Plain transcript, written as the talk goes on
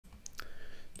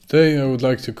Today I would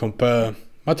like to compare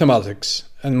mathematics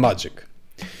and magic.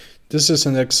 This is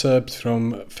an excerpt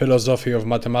from Philosophy of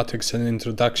Mathematics and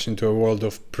Introduction to a World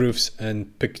of Proofs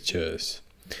and Pictures.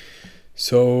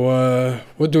 So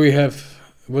what do we have?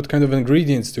 What kind of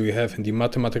ingredients do we have in the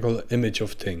mathematical image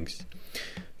of things?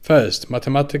 First,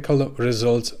 mathematical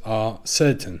results are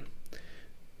certain.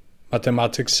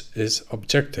 Mathematics is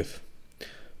objective.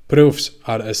 Proofs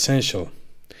are essential.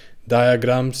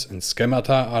 Diagrams and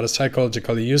schemata are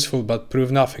psychologically useful but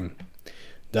prove nothing.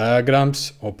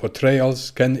 Diagrams or portrayals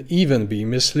can even be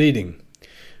misleading.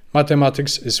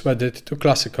 Mathematics is wedded to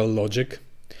classical logic.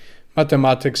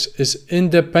 Mathematics is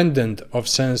independent of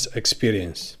sense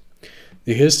experience.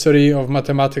 The history of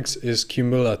mathematics is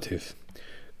cumulative.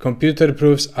 Computer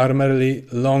proofs are merely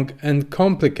long and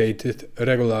complicated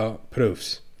regular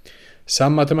proofs.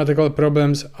 Some mathematical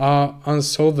problems are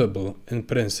unsolvable in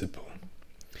principle.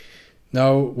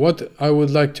 Now, what I would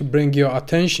like to bring your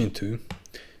attention to,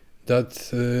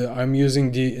 that I'm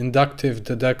using the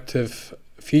inductive-deductive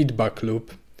feedback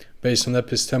loop based on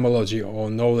epistemology or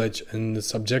knowledge and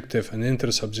subjective and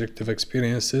intersubjective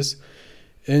experiences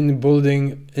in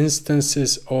building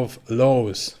instances of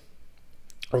laws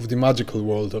of the magical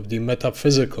world, of the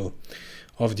metaphysical,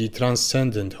 of the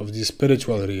transcendent, of the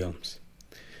spiritual realms.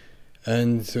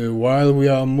 And while we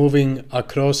are moving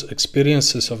across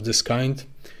experiences of this kind,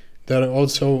 there are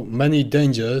also many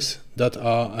dangers that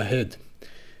are ahead.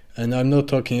 And I'm not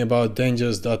talking about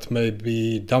dangers that may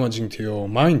be damaging to your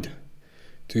mind,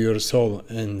 to your soul,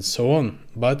 and so on,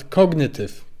 but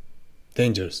cognitive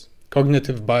dangers,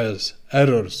 cognitive bias,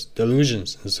 errors,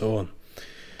 delusions, and so on.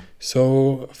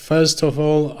 So, first of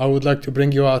all, I would like to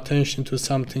bring your attention to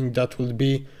something that would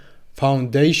be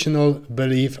foundational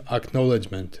belief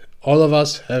acknowledgement. All of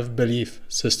us have belief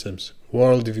systems,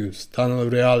 worldviews, tunnel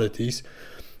realities,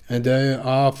 and they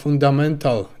are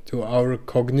fundamental to our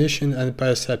cognition and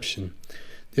perception.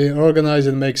 They organize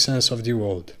and make sense of the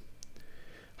world.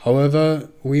 However,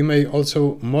 we may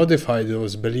also modify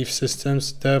those belief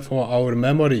systems, therefore our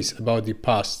memories about the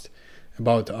past,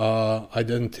 about our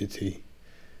identity,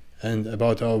 and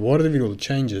about our worldview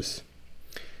changes.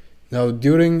 Now,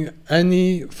 during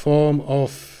any form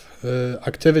of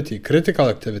activity, critical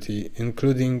activity,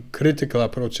 including critical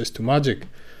approaches to magic,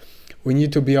 we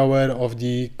need to be aware of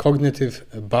the cognitive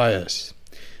bias.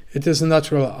 It is a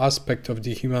natural aspect of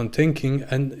the human thinking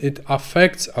and it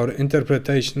affects our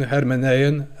interpretation,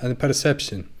 hermeneuon, and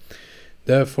perception.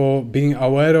 Therefore, being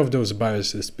aware of those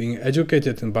biases, being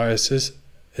educated in biases,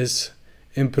 is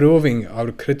improving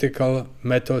our critical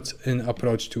methods in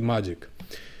approach to magic.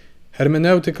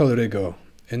 Hermeneutical rigor,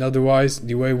 in other words,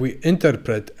 the way we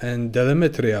interpret and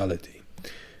delimit reality.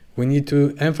 We need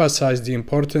to emphasize the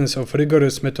importance of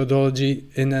rigorous methodology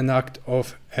in an act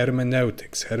of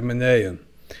hermeneutics, hermeneuon.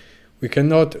 We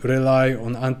cannot rely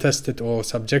on untested or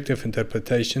subjective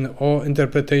interpretation or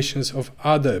interpretations of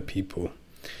other people.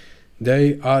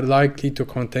 They are likely to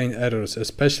contain errors,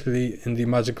 especially in the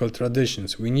magical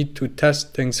traditions. We need to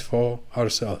test things for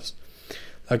ourselves.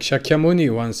 Like Shakyamuni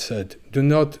once said, do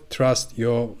not trust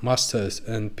your masters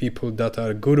and people that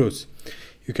are gurus.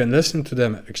 You can listen to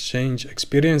them, exchange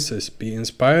experiences, be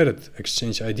inspired,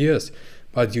 exchange ideas,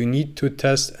 but you need to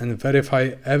test and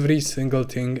verify every single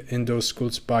thing in those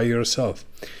schools by yourself.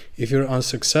 If you're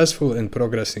unsuccessful in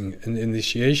progressing in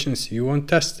initiations, you won't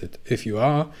test it. If you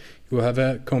are, you have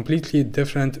a completely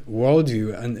different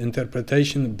worldview and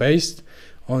interpretation based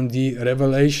on the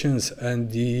revelations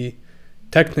and the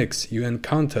techniques you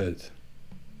encountered.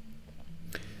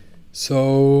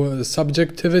 So,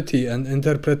 subjectivity and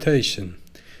interpretation.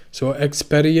 So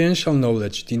experiential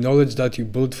knowledge, the knowledge that you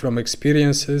build from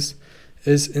experiences,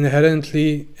 is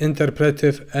inherently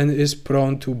interpretive and is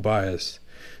prone to bias.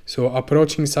 So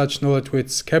approaching such knowledge with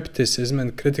skepticism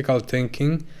and critical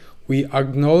thinking, we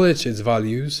acknowledge its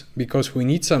values because we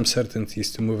need some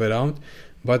certainties to move around,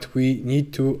 but we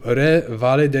need to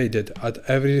revalidate it at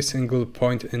every single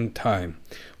point in time,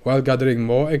 while gathering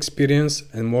more experience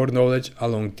and more knowledge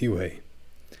along the way.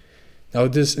 Now,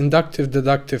 this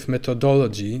inductive-deductive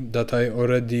methodology that I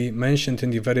already mentioned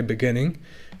in the very beginning,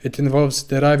 it involves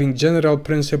deriving general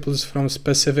principles from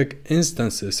specific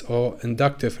instances or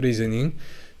inductive reasoning.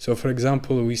 So, for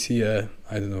example, we see a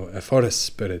forest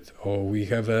spirit, or we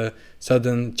have a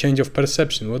sudden change of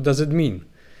perception. What does it mean?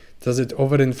 Does it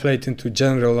overinflate into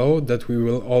general law that we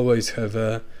will always have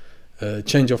a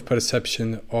change of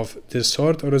perception of this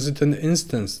sort, or is it an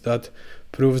instance that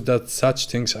proves that such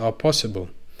things are possible?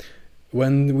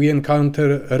 When we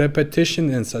encounter repetition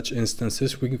in such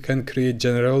instances, we can create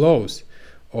general laws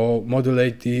or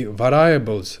modulate the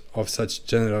variables of such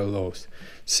general laws.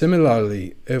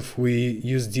 Similarly, if we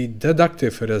use the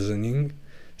deductive reasoning,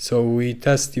 so we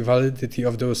test the validity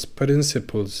of those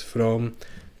principles from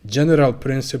general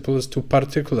principles to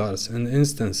particulars and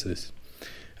instances.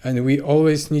 And we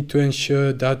always need to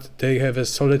ensure that they have a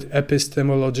solid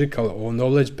epistemological or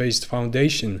knowledge-based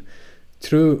foundation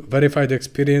through verified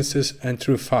experiences and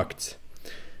through facts.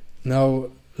 Now,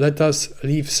 let us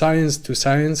leave science to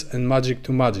science and magic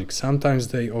to magic. Sometimes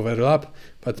they overlap,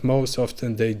 but most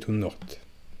often they do not.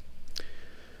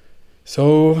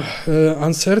 So,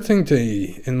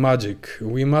 uncertainty in magic.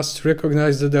 We must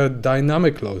recognize that there are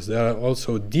dynamic laws. There are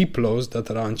also deep laws that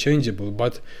are unchangeable,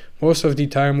 but most of the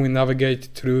time we navigate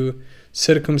through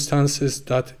circumstances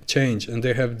that change, and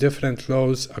they have different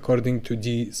laws according to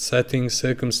the setting,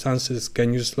 circumstances,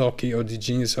 genius loci, or the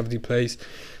genius of the place,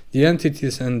 the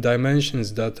entities and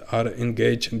dimensions that are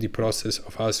engaged in the process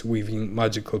of us weaving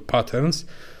magical patterns.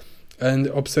 And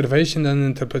observation and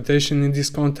interpretation in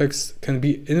this context can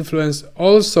be influenced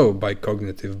also by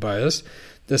cognitive bias,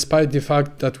 despite the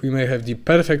fact that we may have the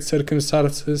perfect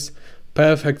circumstances,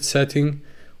 perfect setting,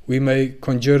 we may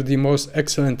conjure the most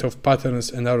excellent of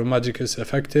patterns and our magic is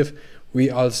effective,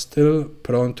 we are still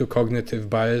prone to cognitive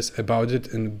bias about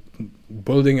it and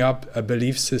building up a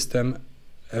belief system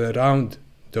around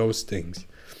those things.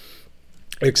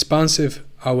 Expansive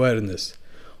awareness,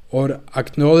 or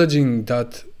acknowledging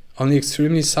that only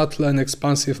extremely subtle and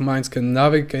expansive minds can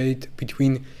navigate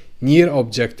between near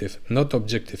objective, not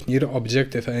objective, near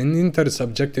objective and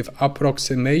intersubjective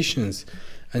approximations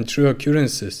and true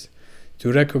occurrences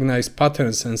to recognize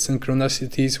patterns and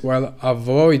synchronicities while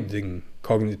avoiding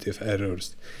cognitive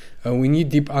errors. And we need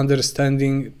deep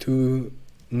understanding to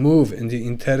move in the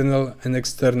internal and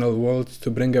external world to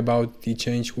bring about the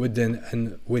change within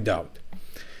and without.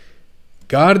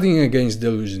 Guarding against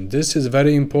delusion, this is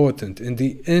very important in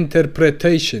the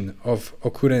interpretation of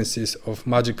occurrences of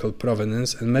magical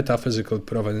provenance and metaphysical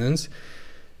provenance.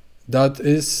 That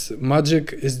is,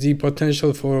 magic is the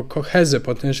potential for, has a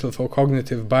potential for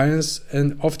cognitive bias,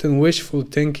 and often wishful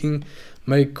thinking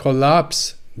may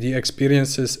collapse the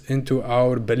experiences into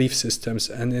our belief systems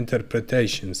and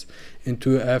interpretations,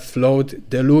 into a flawed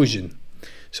delusion.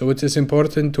 So it is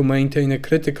important to maintain a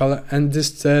critical and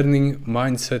discerning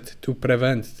mindset to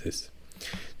prevent this.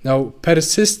 Now,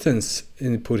 persistence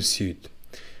in pursuit.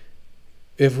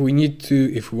 If we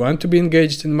want to be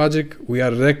engaged in magic, we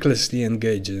are recklessly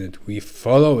engaged in it. We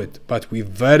follow it, but we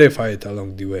verify it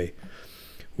along the way.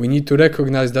 We need to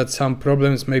recognize that some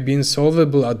problems may be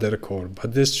insolvable at their core,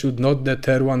 but this should not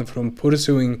deter one from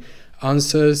pursuing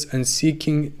answers and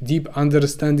seeking deep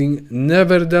understanding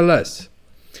nevertheless.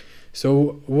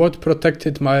 So what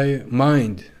protected my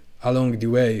mind along the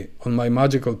way on my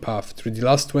magical path through the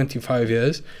last 25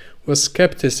 years was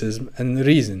skepticism and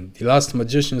reason, the last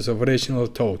magicians of rational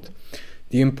thought.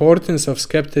 The importance of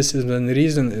skepticism and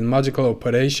reason in magical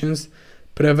operations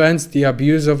prevents the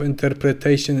abuse of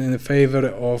interpretation in favor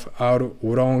of our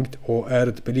wronged or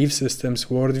erred belief systems,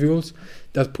 worldviews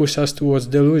that push us towards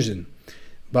delusion.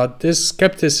 But this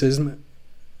skepticism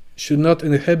should not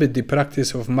inhibit the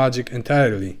practice of magic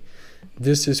entirely.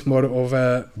 This is more of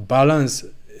a balance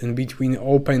in between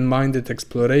open-minded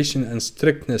exploration and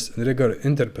strictness and rigor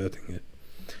interpreting it.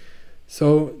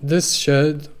 So this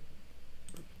said,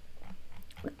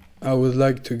 I would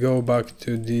like to go back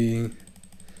to the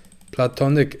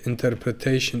Platonic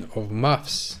interpretation of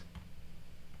maths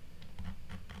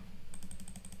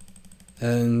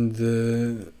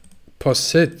and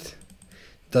posit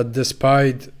that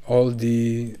despite all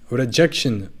the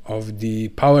rejection of the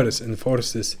powers and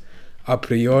forces a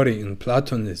priori in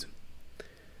Platonism,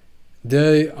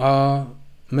 they are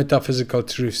metaphysical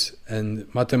truths, and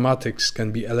mathematics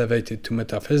can be elevated to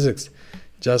metaphysics,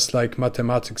 just like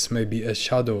mathematics may be a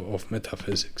shadow of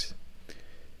metaphysics.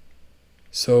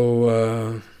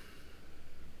 So,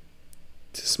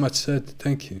 this much said,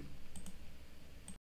 thank you.